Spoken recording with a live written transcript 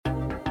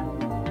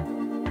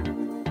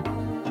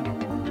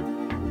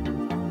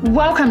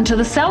Welcome to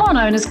the Salon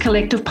Owners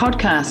Collective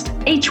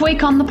podcast. Each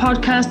week on the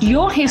podcast,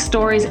 you'll hear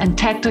stories and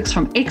tactics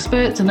from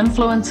experts and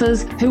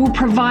influencers who will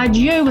provide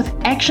you with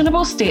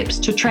actionable steps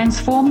to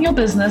transform your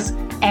business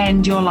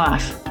and your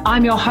life.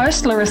 I'm your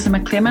host, Larissa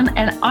McClellan,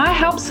 and I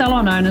help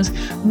salon owners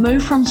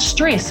move from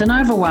stress and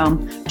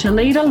overwhelm to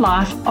lead a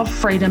life of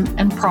freedom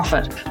and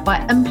profit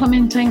by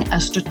implementing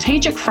a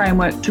strategic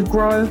framework to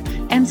grow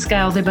and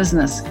scale their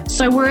business.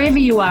 So wherever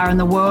you are in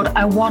the world,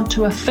 I want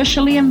to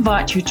officially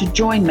invite you to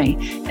join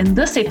me in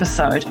this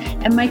episode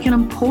and make an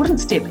important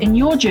step in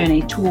your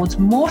journey towards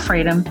more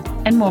freedom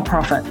and more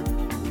profit.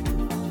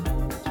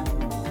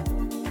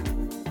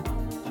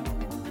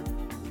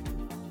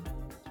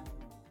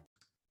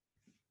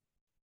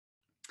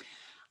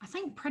 I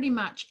think pretty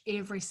much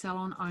every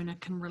salon owner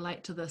can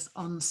relate to this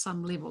on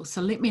some level.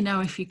 So let me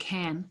know if you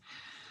can.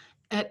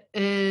 It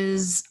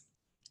is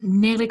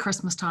nearly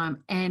Christmas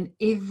time, and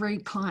every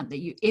client that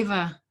you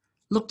ever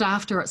looked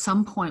after at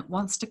some point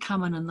wants to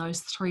come in those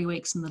 3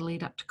 weeks in the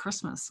lead up to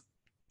Christmas.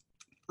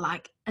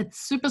 Like, it's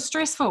super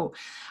stressful.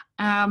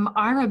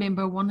 I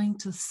remember wanting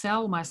to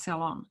sell my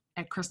salon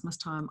at Christmas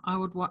time. I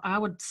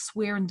would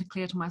swear and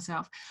declare to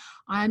myself,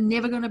 I'm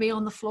never going to be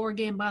on the floor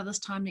again by this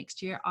time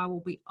next year. I will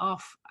be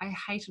off. I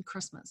hated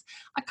Christmas.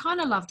 I kind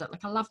of loved it.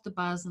 Like, I loved the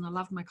buzz and I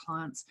loved my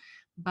clients,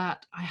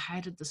 but I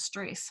hated the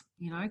stress.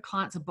 You know,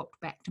 clients are booked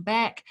back to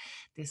back.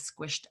 They're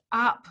squished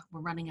up.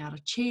 We're running out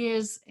of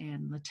chairs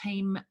and the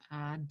team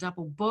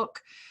double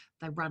book.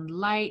 They run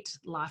late.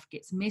 Life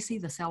gets messy.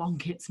 The salon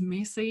gets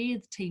messy.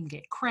 The team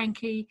get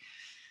cranky.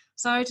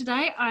 So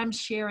today I'm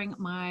sharing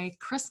my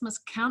Christmas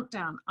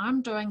countdown.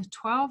 I'm doing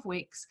 12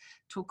 weeks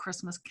till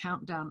Christmas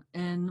countdown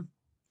in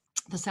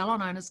the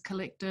Salon Owners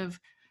Collective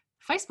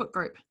Facebook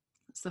group.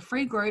 It's the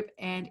free group,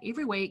 and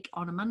every week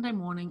on a Monday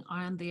morning,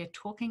 I am there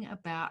talking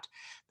about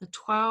the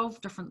 12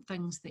 different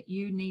things that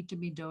you need to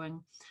be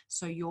doing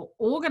so you're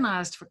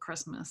organized for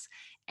Christmas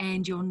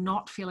and you're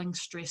not feeling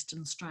stressed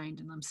and strained.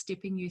 And I'm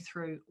stepping you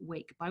through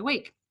week by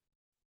week.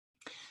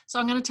 So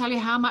I'm going to tell you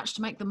how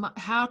to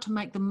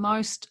make the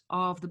most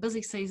of the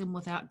busy season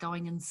without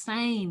going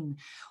insane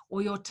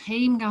or your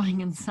team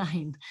going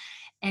insane.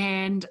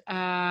 And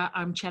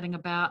I'm chatting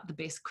about the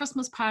best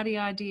Christmas party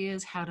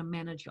ideas, how to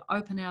manage your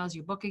open hours,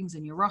 your bookings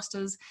and your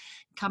rosters,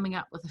 coming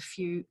up with a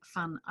few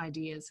fun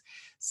ideas.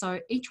 So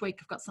each week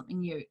I've got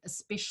something new,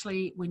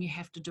 especially when you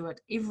have to do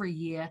it every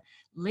year.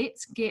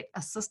 Let's get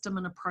a system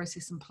and a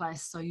process in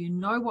place so you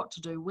know what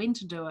to do, when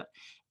to do it,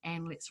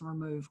 and let's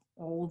remove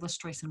all the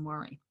stress and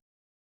worry.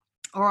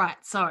 All right,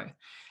 so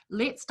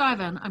let's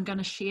dive in. I'm going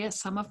to share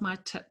some of my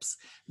tips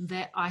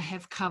that I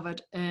have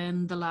covered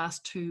in the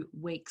last 2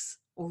 weeks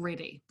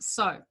already.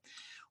 So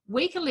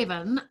week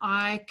 11,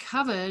 I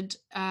covered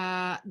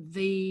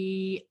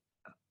the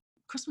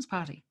Christmas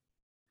party.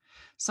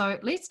 So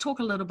let's talk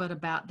a little bit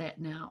about that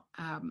now.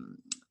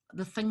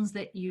 The things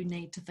that you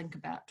need to think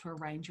about to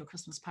arrange your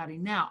Christmas party.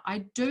 Now, I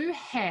do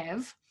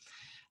have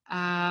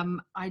an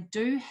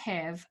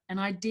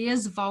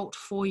ideas vault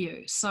for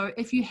you. So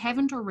if you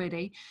haven't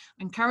already,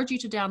 I encourage you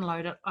to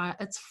download it.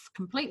 It's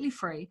completely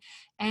free,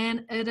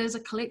 and it is a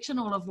collection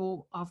of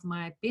all of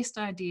my best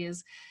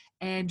ideas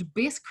and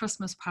best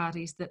Christmas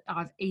parties that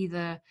I've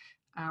either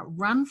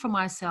run for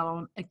my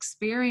salon,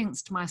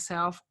 experienced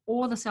myself,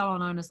 or the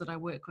salon owners that I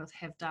work with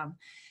have done.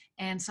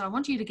 And so I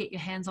want you to get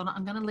your hands on it.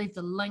 I'm going to leave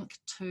the link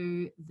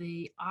to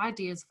the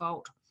ideas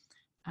vault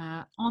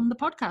on the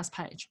podcast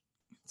page.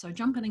 So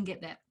jump in and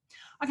get that.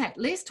 Okay,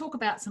 let's talk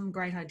about some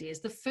great ideas.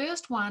 The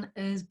first one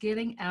is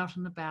getting out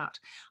and about.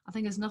 I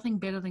think there's nothing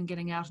better than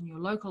getting out in your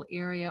local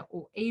area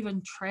or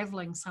even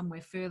traveling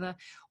somewhere further.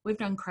 We've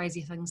done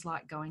crazy things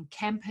like going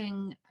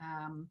camping,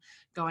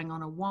 going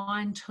on a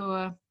wine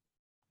tour,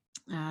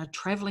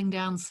 traveling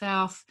down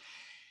south,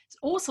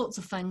 all sorts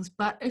of things.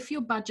 But if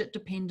you're budget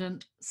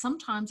dependent,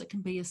 sometimes it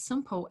can be as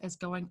simple as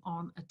going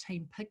on a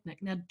team picnic.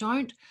 Now,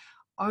 don't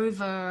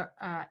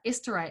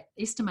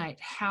estimate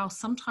how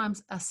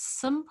sometimes a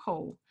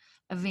simple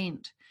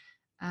event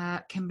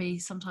can be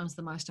sometimes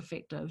the most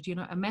effective. You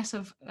know,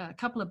 a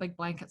couple of big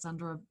blankets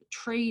under a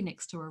tree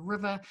next to a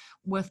river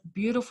with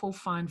beautiful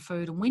fine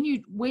food. And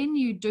when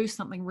you do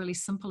something really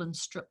simple and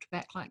stripped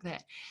back like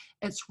that,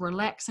 it's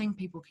relaxing.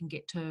 People can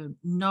get to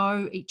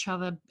know each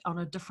other on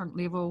a different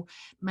level.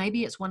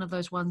 Maybe it's one of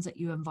those ones that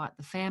you invite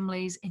the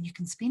families, and you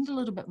can spend a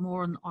little bit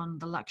more on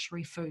the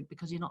luxury food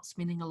because you're not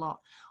spending a lot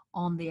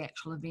on the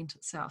actual event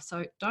itself.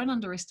 So don't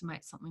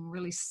underestimate something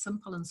really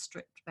simple and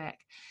stripped back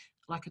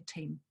like a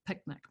team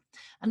picnic.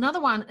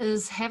 Another one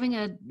is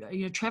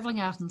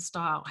traveling out in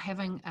style,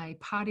 having a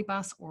party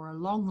bus or a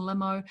long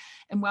limo.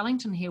 In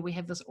Wellington here, we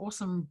have this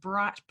awesome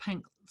bright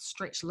pink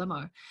stretch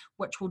limo,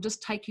 which will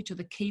just take you to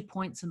the key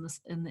points in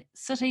the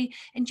city.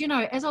 And, you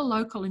know, as a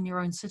local in your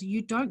own city,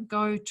 you don't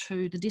go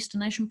to the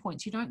destination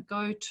points. You don't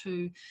go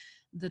to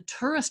the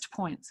tourist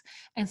points.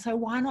 And so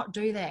why not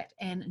do that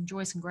and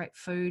enjoy some great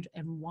food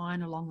and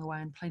wine along the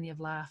way and plenty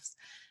of laughs.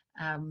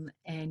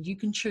 And you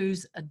can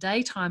choose a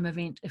daytime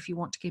event if you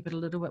want to keep it a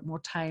little bit more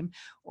tame,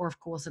 or of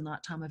course a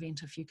nighttime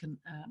event if you can,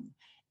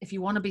 if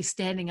you want to be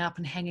standing up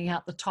and hanging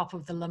out the top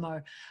of the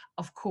limo,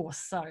 of course.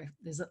 So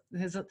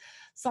there's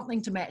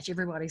something to match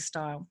everybody's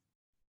style.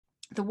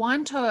 The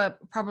wine tour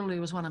probably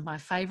was one of my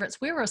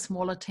favorites. We were a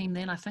smaller team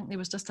then. I think there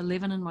was just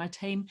 11 in my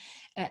team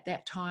at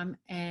that time.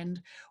 And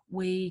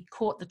we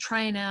caught the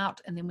train out,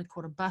 and then we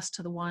caught a bus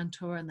to the wine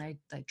tour, and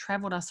they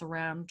traveled us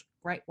around,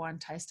 great wine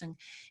tasting.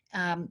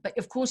 But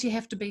of course, you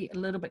have to be a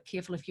little bit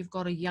careful. If you've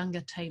got a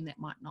younger team, that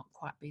might not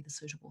quite be the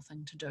suitable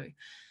thing to do.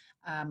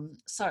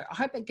 So I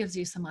hope it gives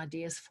you some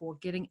ideas for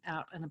getting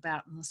out and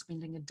about and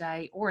spending a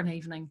day or an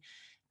evening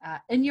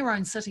in your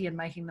own city and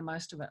making the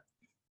most of it.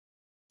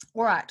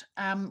 All right,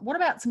 what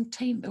about some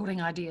team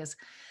building ideas?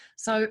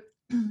 So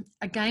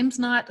a games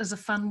night is a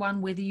fun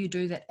one, whether you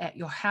do that at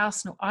your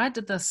house. Now, I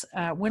did this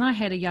when I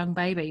had a young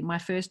baby, my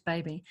first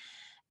baby.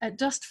 It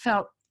just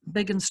felt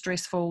big and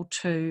stressful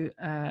to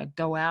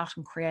go out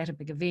and create a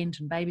big event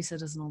and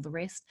babysitters and all the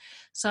rest.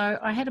 So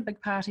I had a big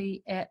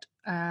party at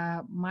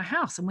my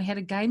house, and we had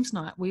a games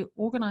night. We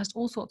organised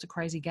all sorts of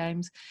crazy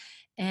games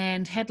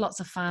and had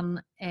lots of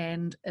fun,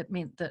 and it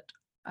meant that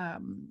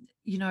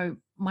you know,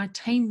 my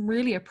team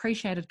really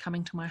appreciated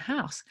coming to my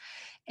house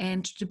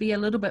and to be a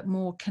little bit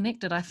more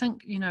connected. I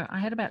think, you know, I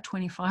had about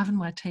 25 in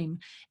my team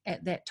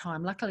at that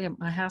time. Luckily,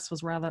 my house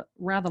was rather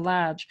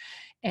large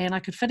and I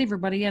could fit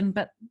everybody in.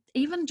 But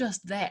even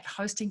just that,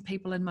 hosting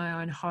people in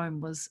my own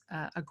home was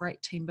a great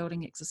team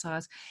building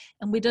exercise.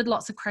 And we did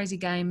lots of crazy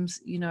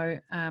games, you know,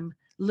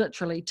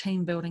 literally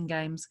team building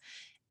games.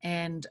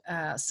 And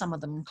some of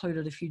them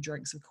included a few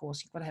drinks, of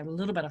course. You've got to have a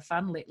little bit of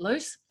fun, let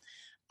loose.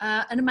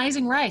 An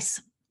amazing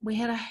race. We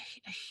had a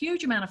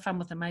huge amount of fun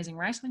with Amazing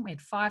Race. I think we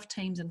had 5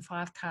 teams and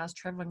 5 cars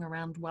traveling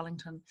around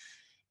Wellington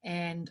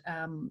and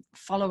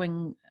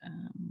following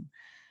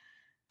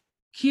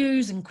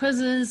cues and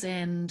quizzes,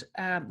 and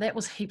that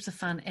was heaps of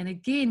fun. And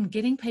again,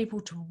 getting people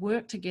to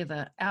work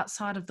together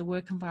outside of the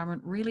work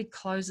environment really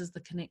closes the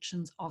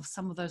connections of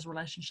some of those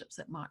relationships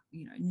that might,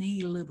 you know,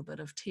 need a little bit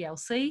of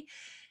TLC.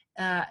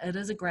 It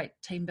is a great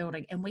team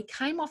building, and we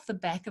came off the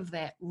back of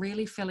that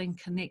really feeling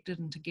connected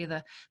and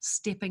together,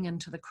 stepping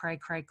into the cray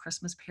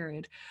Christmas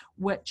period,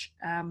 which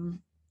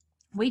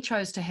we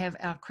chose to have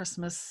our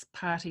Christmas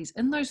parties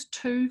in those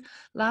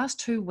last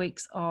 2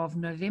 weeks of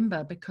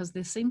November, because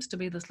there seems to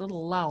be this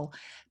little lull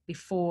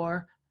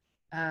before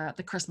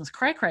the Christmas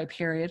cray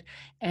period,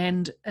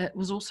 and it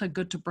was also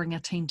good to bring our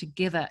team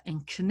together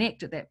and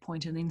connect at that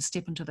point, and then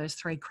step into those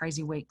 3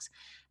 crazy weeks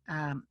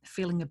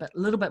feeling a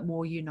little bit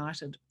more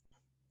united.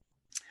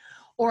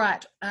 All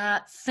right,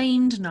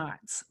 themed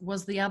nights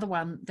was the other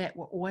one that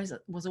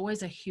was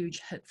always a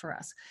huge hit for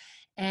us.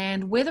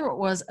 And whether it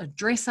was a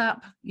dress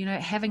up, you know,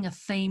 having a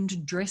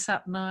themed dress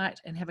up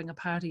night and having a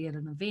party at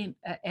an event,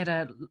 at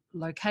a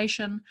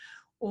location,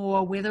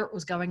 or whether it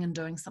was going and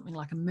doing something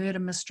like a murder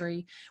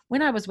mystery.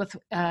 When I was with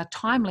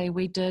Timely,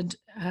 we did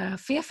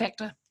Fear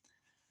Factor.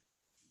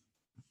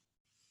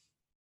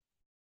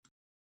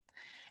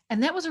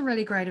 And that was a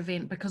really great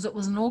event because it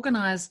was an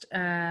organised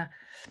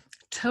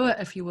tour,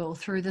 if you will,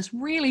 through this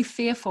really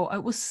fearful,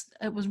 it was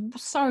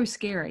so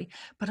scary,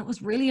 but it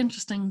was really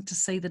interesting to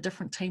see the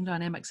different team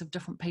dynamics of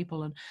different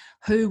people and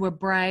who were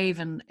brave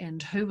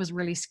and who was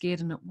really scared,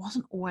 and it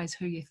wasn't always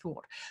who you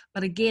thought.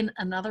 But again,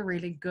 another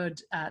really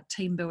good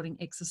team building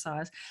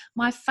exercise.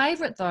 My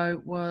favorite though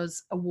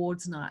was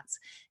awards nights,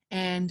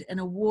 and an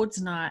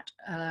awards night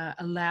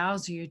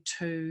allows you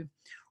to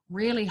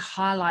really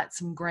highlight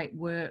some great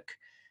work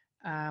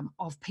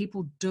of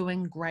people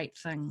doing great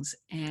things,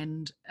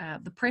 and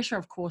the pressure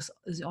of course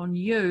is on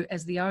you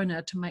as the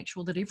owner to make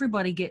sure that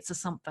everybody gets a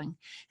something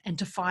and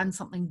to find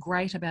something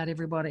great about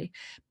everybody.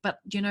 But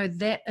you know,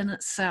 that in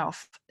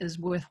itself is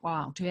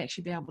worthwhile, to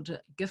actually be able to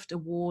gift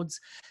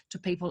awards to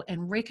people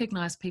and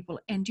recognize people,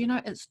 and you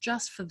know, it's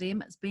just for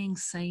them, it's being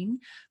seen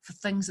for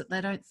things that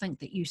they don't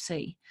think that you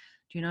see.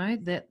 You know,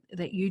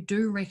 that you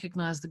do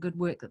recognize the good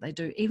work that they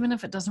do, even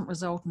if it doesn't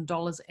result in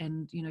dollars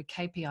and, you know,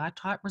 KPI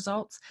type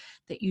results,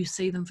 that you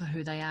see them for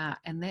who they are,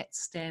 and that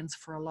stands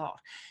for a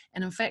lot.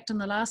 And in fact, in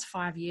the last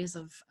 5 years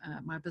of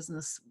my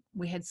business,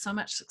 we had so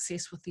much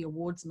success with the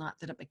awards night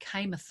that it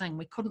became a thing.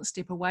 We couldn't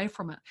step away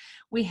from it.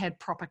 We had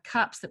proper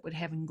cups that would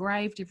have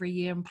engraved every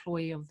year,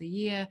 Employee of the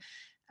Year,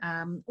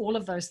 all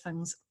of those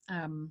things,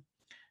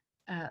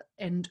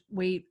 and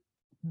we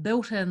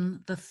built in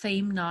the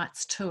theme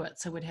nights to it.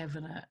 So we'd have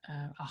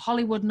a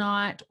Hollywood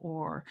night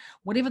or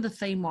whatever the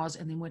theme was,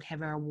 and then we'd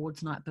have our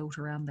awards night built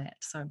around that.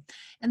 So,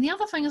 and the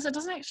other thing is, it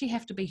doesn't actually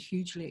have to be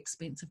hugely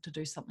expensive to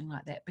do something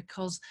like that,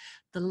 because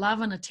the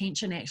love and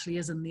attention actually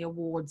is in the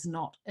awards,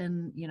 not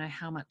in, you know,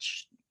 how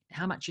much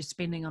you're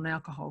spending on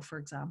alcohol, for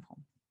example.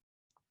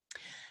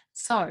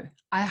 So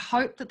I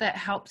hope that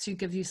helps you,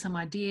 give you some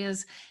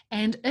ideas.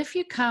 And if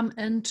you come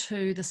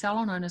into the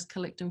Salon Owners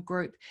Collective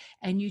group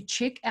and you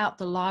check out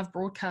the live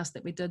broadcast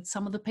that we did,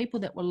 some of the people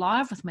that were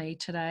live with me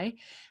today,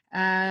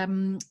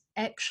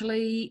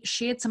 actually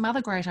shared some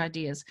other great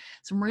ideas,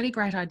 some really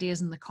great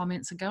ideas in the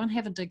comments. So go and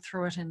have a dig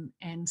through it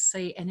and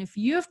see. And if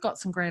you've got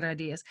some great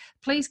ideas,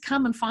 please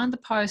come and find the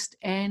post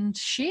and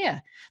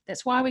share.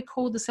 That's why we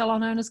call the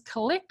Salon Owners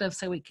Collective,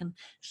 so we can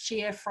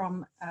share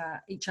from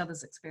each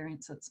other's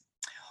experiences.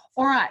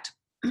 All right.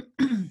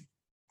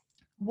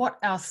 What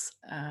else?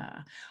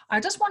 I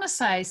just want to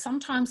say,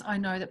 sometimes I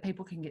know that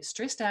people can get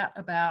stressed out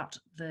about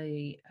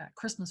the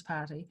Christmas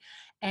party.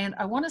 And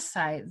I want to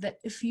say that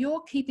if you're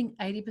keeping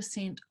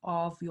 80%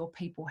 of your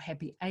people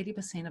happy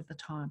 80% of the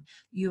time,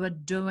 you are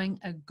doing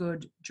a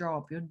good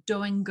job. You're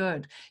doing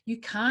good. You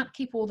can't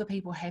keep all the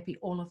people happy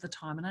all of the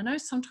time. And I know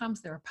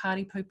sometimes there are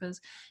party poopers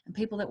and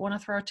people that want to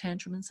throw a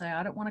tantrum and say,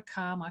 I don't want to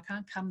come. I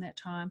can't come that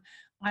time.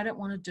 I don't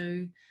want to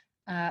do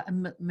a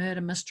murder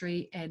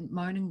mystery and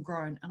moan and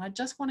groan. And I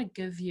just want to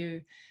give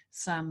you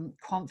some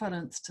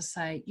confidence to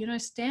say, you know,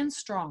 stand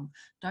strong.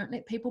 Don't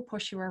let people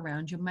push you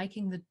around. You're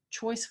making the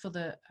choice for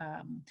the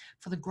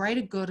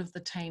greater good of the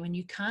team, and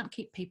you can't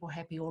keep people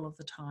happy all of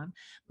the time.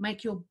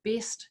 Make your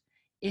best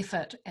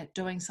effort at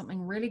doing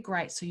something really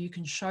great so you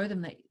can show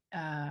them that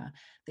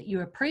that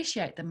you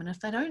appreciate them. And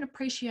if they don't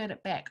appreciate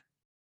it back,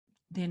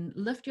 then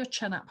lift your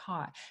chin up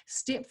high,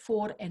 step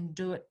forward and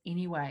do it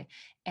anyway,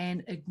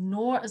 and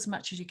ignore as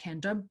much as you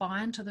can. Don't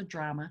buy into the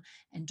drama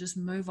and just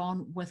move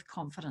on with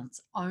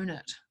confidence. Own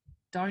it.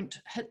 Don't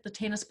hit the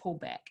tennis ball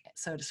back,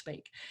 so to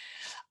speak.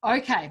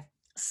 Okay,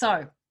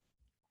 so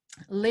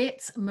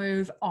let's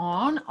move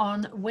on.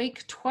 On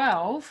week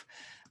 12,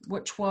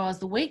 which was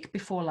the week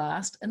before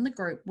last, in the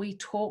group, we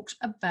talked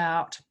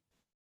about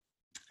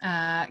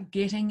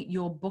getting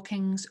your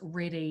bookings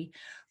ready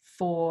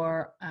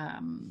for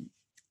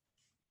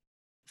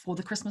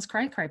the Christmas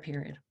cray-cray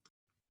period.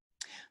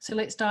 So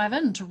let's dive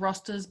into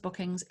rosters,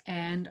 bookings,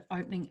 and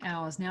opening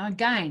hours. Now,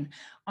 again,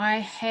 I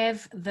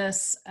have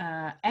this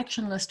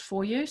action list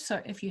for you.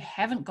 So if you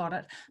haven't got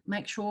it,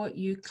 make sure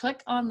you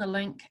click on the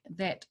link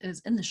that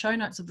is in the show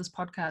notes of this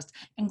podcast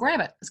and grab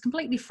it. It's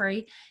completely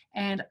free.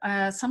 And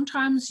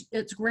sometimes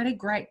it's really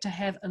great to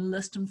have a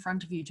list in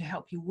front of you to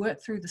help you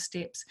work through the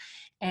steps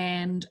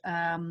and,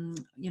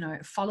 you know,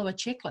 follow a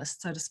checklist,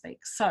 so to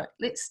speak. So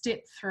let's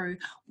step through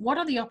what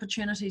are the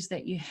opportunities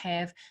that you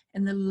have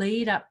in the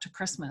lead up to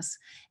Christmas.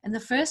 And the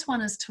first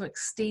one is to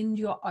extend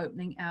your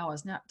opening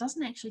hours. Now, it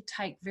doesn't actually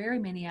take very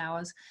many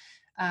hours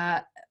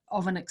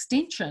of an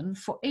extension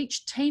for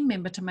each team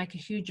member to make a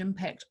huge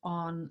impact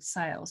on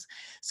sales.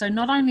 So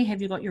not only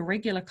have you got your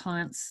regular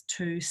clients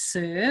to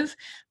serve,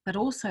 but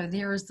also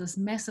there is this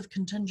massive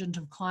contingent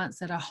of clients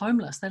that are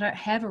homeless. They don't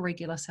have a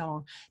regular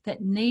salon,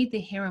 that need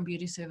their hair and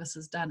beauty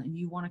services done, and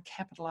you want to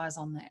capitalize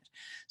on that.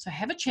 So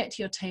have a chat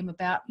to your team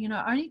about, you know,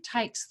 it only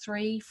takes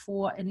 3,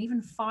 4, and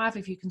even 5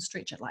 if you can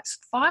stretch it. Like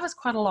 5 is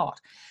quite a lot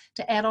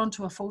to add on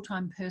to a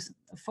full-time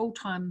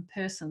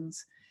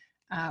person's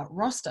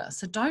roster.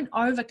 So don't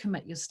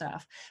overcommit your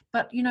staff,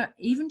 but you know,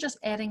 even just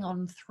adding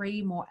on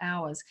 3 more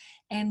hours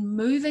and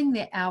moving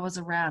their hours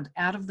around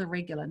out of the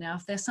regular. Now,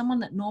 if there's someone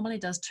that normally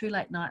does 2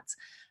 late nights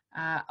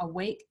a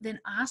week, then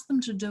ask them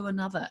to do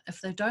another.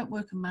 If they don't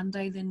work a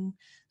Monday, then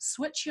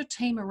switch your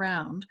team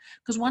around,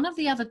 because one of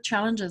the other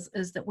challenges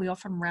is that we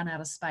often run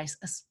out of space,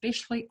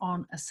 especially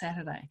on a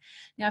Saturday.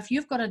 Now, if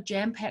you've got a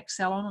jam-packed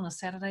salon on a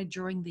Saturday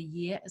during the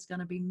year, it's going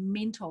to be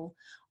mental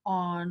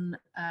on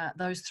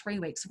those 3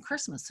 weeks of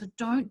Christmas. So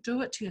don't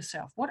do it to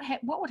yourself. What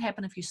would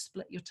happen if you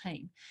split your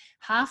team?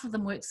 Half of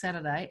them work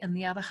Saturday and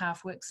the other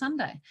half work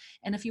Sunday.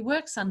 And if you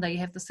work Sunday, you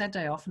have the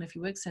Saturday off. And if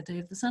you work Saturday, you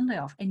have the Sunday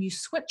off. And you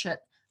switch it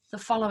the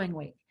following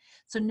week.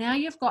 So now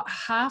you've got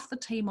half the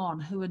team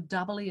on who are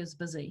doubly as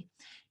busy.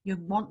 You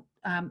want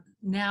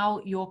now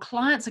your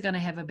clients are going to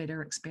have a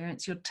better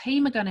experience. Your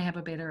team are going to have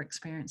a better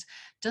experience.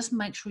 Just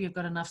make sure you've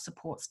got enough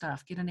support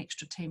staff. Get an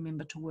extra team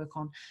member to work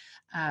on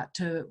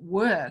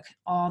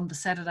the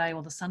Saturday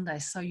or the Sunday,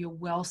 so you're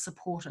well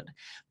supported,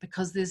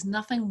 because there's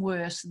nothing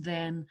worse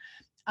than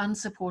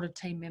unsupported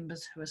team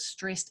members who are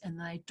stressed and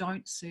they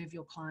don't serve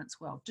your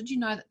clients well. Did you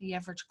know that the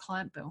average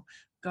client bill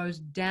goes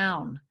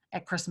down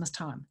at Christmas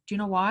time? Do you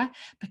know why?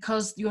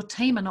 Because your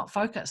team are not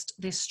focused.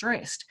 They're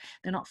stressed.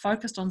 They're not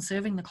focused on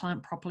serving the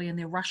client properly, and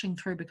they're rushing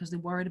through because they're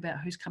worried about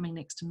who's coming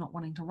next and not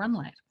wanting to run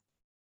late.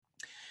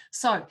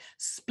 So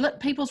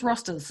split people's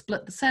rosters,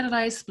 split the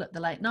Saturdays, split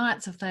the late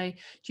nights. If they,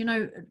 you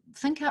know,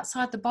 think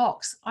outside the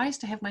box. I used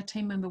to have my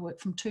team member work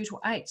from 2 to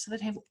 8, so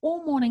they'd have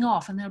all morning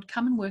off, and they would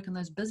come and work in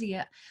those busy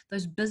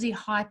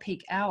high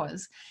peak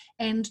hours.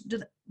 And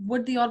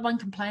would the odd one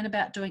complain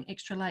about doing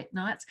extra late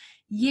nights?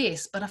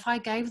 Yes, but if I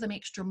gave them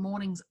extra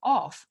mornings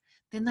off,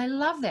 then they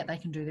love that. They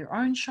can do their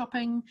own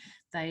shopping.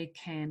 They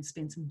can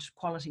spend some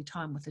quality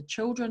time with the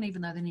children,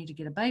 even though they need to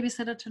get a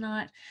babysitter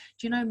tonight.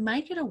 Do you know,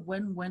 make it a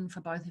win-win for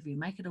both of you.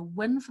 Make it a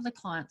win for the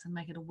clients and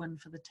make it a win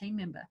for the team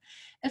member.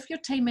 If your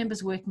team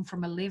member's working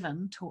from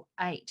 11 till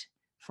 8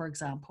 for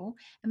example,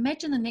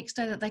 imagine the next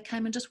day that they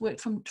came and just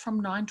worked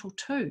from 9 till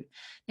 2.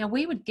 Now,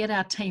 we would get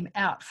our team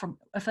out from,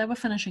 if they were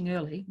finishing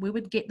early, we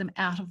would get them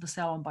out of the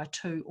salon by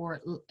 2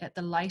 or at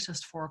the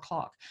latest 4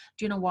 o'clock.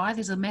 Do you know why?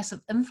 There's a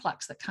massive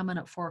influx that come in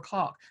at 4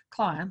 o'clock,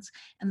 clients,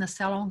 and the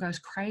salon goes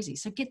crazy.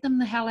 So get them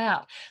the hell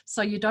out.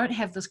 So you don't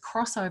have this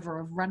crossover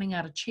of running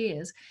out of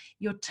chairs.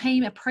 Your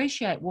team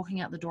appreciate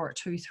walking out the door at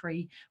 2,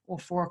 3 or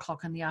 4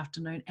 o'clock in the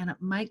afternoon, and it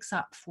makes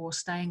up for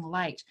staying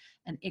late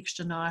an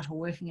extra night or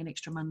working an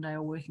extra Monday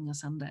or working a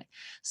Sunday.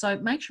 So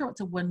make sure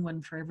it's a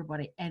win-win for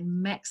everybody and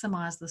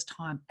maximize this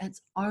time.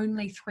 It's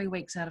only 3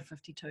 weeks out of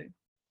 52.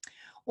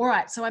 All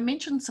right, so I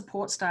mentioned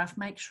support staff.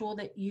 Make sure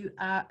that you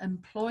are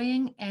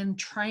employing and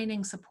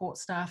training support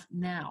staff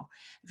now.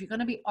 If you're going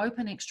to be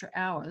open extra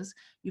hours,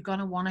 you're going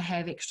to want to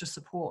have extra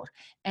support,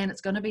 and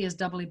it's going to be as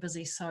doubly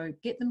busy. So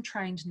get them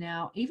trained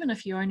now, even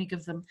if you only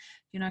give them,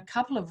 a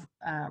couple of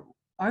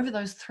over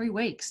those 3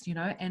 weeks,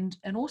 and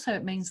also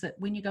it means that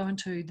when you go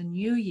into the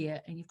new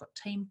year and you've got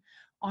team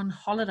on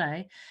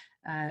holiday,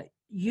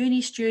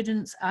 uni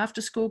students,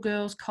 after school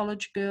girls,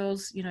 college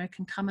girls,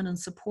 can come in and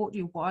support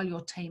you while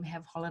your team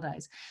have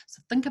holidays. So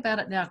think about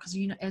it now, because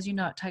as you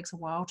know, it takes a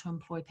while to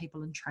employ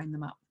people and train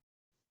them up.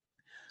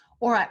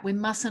 All right, we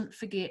mustn't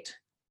forget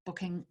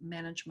booking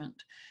management.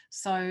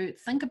 So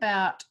think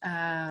about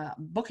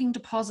booking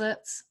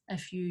deposits.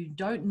 If you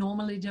don't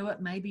normally do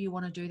it, maybe you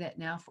want to do that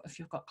now. If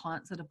you've got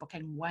clients that are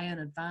booking way in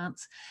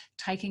advance,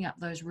 taking up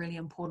those really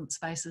important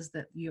spaces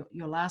that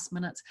your last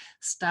minutes,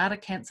 start a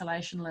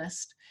cancellation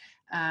list.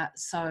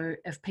 So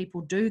if people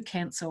do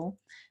cancel,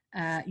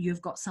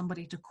 you've got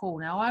somebody to call.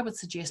 Now, I would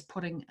suggest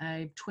putting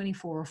a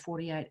 24 or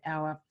 48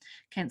 hour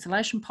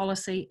cancellation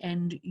policy,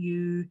 and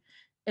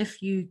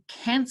if you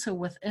cancel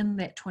within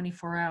that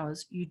 24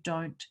 hours, you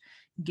don't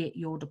get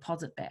your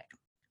deposit back.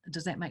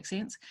 Does that make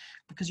sense?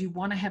 Because you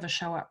want to have a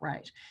show up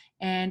rate.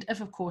 And if,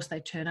 of course, they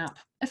turn up,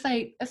 if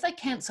they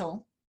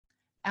cancel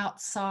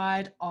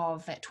outside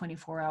of that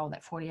 24 hour,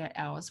 that 48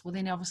 hours, well,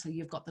 then obviously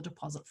you've got the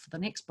deposit for the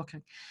next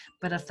booking.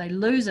 But if they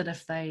lose it,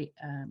 if they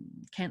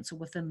cancel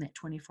within that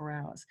 24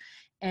 hours,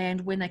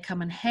 and when they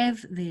come and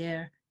have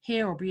their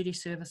hair or beauty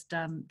service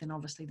done, then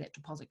obviously that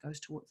deposit goes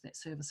towards that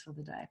service for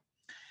the day.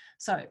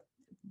 So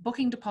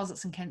booking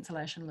deposits and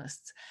cancellation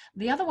lists.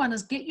 The other one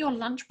is get your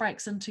lunch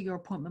breaks into your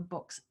appointment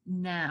books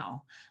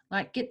now.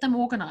 Like, get them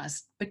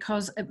organized,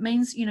 because it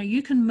means,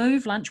 you can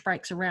move lunch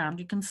breaks around.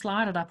 You can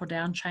slide it up or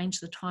down,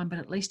 change the time, but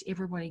at least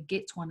everybody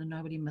gets one and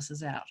nobody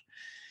misses out.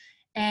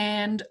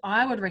 And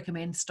I would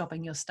recommend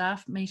stopping your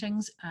staff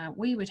meetings.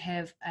 We would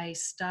have a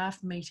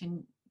staff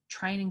meeting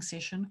training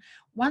session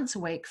once a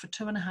week for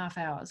 2.5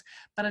 hours.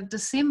 But in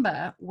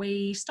December,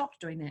 we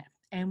stopped doing that.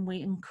 And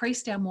we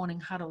increased our morning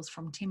huddles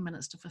from 10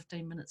 minutes to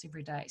 15 minutes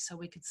every day, so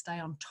we could stay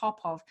on top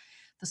of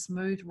the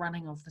smooth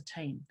running of the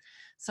team.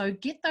 So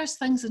get those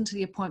things into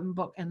the appointment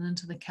book and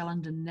into the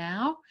calendar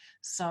now,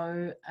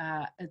 so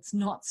it's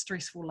not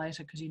stressful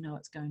later, because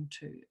it's going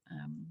to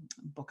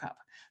book up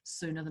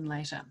sooner than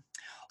later.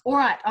 All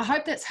right, I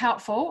hope that's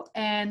helpful,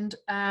 and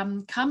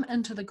come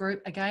into the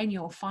group. Again,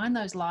 you'll find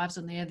those lives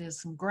in there.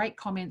 There's some great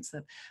comments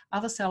that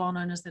other salon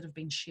owners that have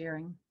been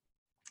sharing.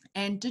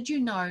 And did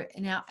you know,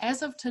 now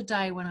as of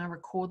today when I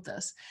record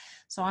this,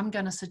 so I'm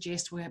going to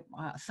suggest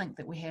I think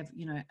that we have,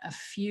 a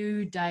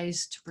few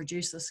days to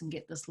produce this and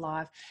get this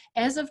live.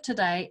 As of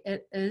today,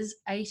 it is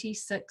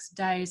 86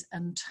 days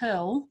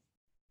until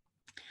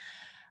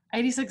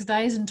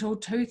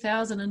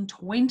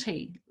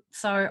 2020.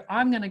 So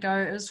I'm going to go,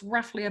 it's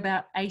roughly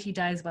about 80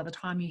 days by the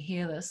time you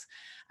hear this,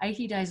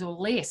 80 days or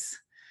less.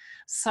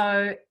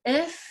 So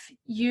if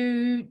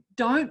you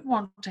don't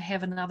want to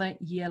have another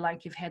year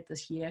like you've had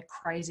this year,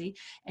 crazy,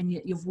 and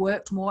you've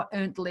worked more,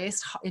 earned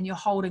less, and you're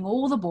holding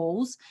all the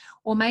balls,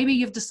 or maybe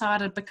you've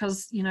decided,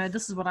 because,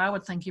 this is what I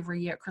would think every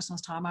year at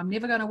Christmas time, I'm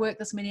never going to work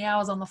this many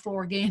hours on the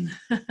floor again.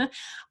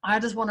 I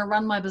just want to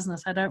run my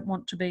business. I don't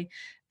want to be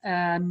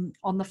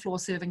on the floor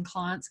serving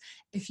clients.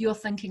 If you're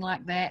thinking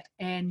like that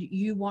and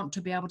you want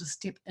to be able to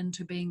step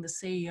into being the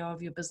CEO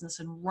of your business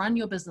and run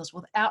your business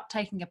without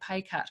taking a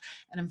pay cut,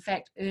 and in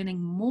fact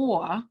earning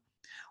more,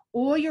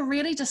 or you're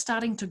really just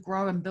starting to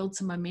grow and build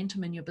some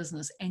momentum in your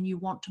business, and you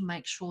want to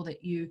make sure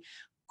that you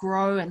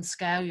grow and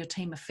scale your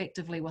team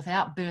effectively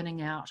without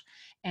burning out,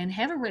 and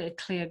have a really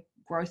clear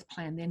growth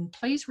plan, then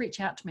please reach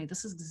out to me.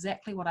 This is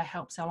exactly what I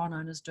help salon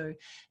owners do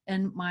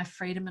in my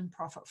Freedom and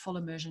Profit Full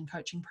Immersion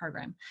coaching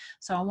program.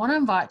 So I want to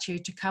invite you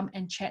to come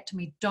and chat to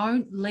me.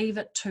 Don't leave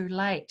it too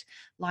late.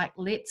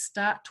 Let's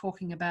start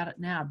talking about it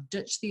now.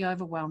 Ditch the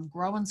overwhelm,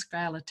 grow and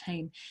scale a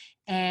team,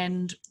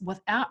 and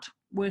without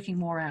working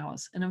more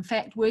hours. And in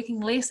fact,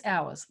 working less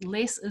hours.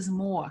 Less is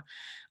more.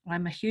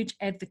 I'm a huge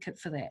advocate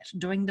for that,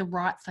 doing the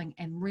right thing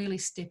and really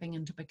stepping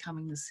into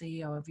becoming the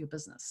CEO of your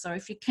business. So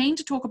if you're keen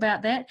to talk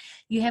about that,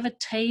 you have a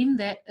team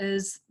that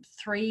is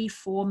 3,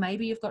 4,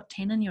 maybe you've got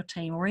 10 in your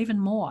team or even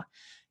more,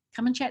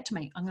 come and chat to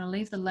me. I'm going to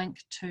leave the link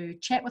to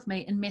chat with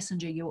me in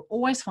Messenger. You'll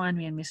always find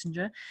me in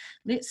Messenger.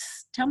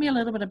 Tell me a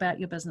little bit about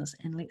your business,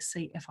 and let's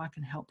see if I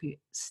can help you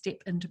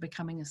step into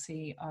becoming a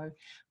CEO,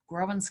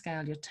 grow and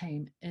scale your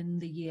team in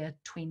the year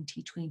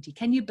 2020.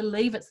 Can you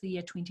believe it's the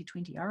year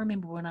 2020? I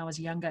remember when I was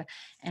younger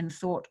and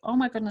thought, oh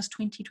my goodness,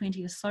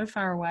 2020 is so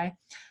far away.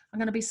 I'm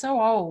going to be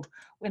so old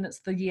when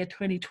it's the year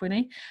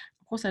 2020.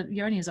 Of course,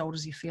 you're only as old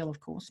as you feel, of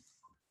course.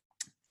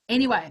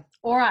 Anyway,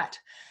 all right.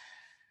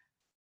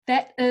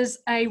 That is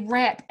a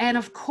wrap. And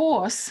of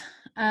course,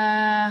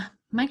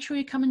 make sure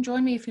you come and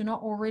join me if you're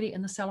not already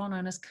in the Salon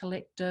Owners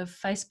Collective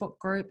Facebook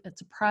group.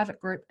 It's a private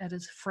group. It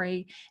is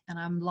free. And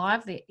I'm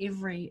live there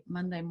every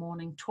Monday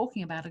morning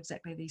talking about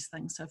exactly these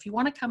things. So if you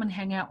want to come and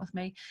hang out with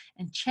me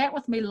and chat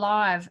with me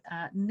live,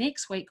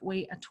 next week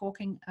we are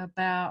talking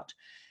about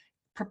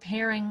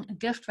preparing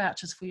gift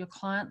vouchers for your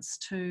clients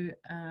to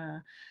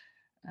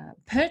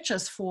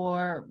purchase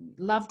for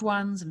loved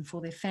ones and for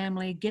their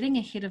family, getting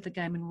ahead of the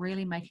game and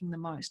really making the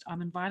most.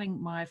 I'm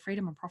inviting my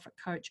Freedom and Profit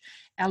coach,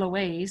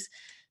 Eloise,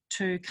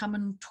 to come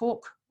and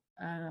talk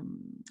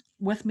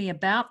with me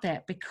about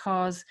that,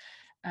 because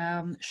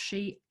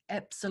she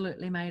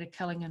absolutely made a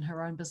killing in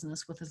her own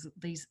business with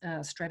these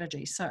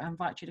strategies. So I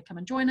invite you to come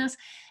and join us,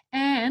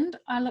 and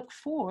I look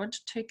forward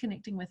to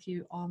connecting with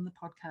you on the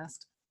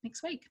podcast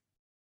next week.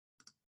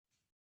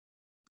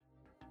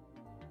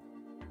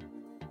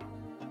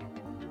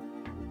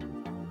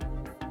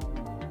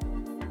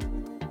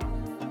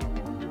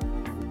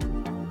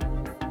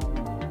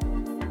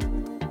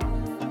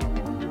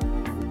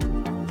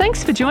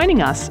 Thanks for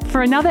joining us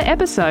for another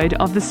episode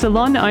of the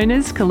Salon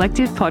Owners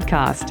Collective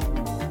podcast.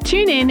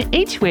 Tune in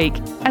each week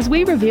as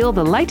we reveal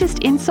the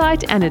latest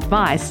insight and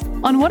advice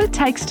on what it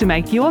takes to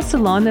make your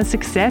salon a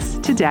success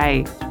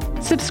today.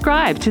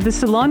 Subscribe to the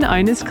Salon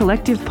Owners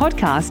Collective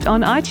podcast on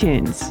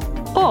iTunes,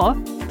 or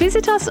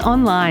visit us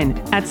online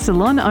at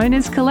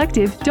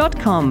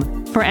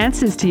salonownerscollective.com for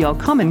answers to your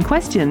common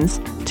questions,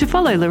 to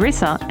follow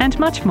Larissa, and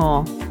much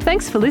more.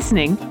 Thanks for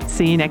listening.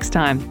 See you next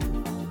time.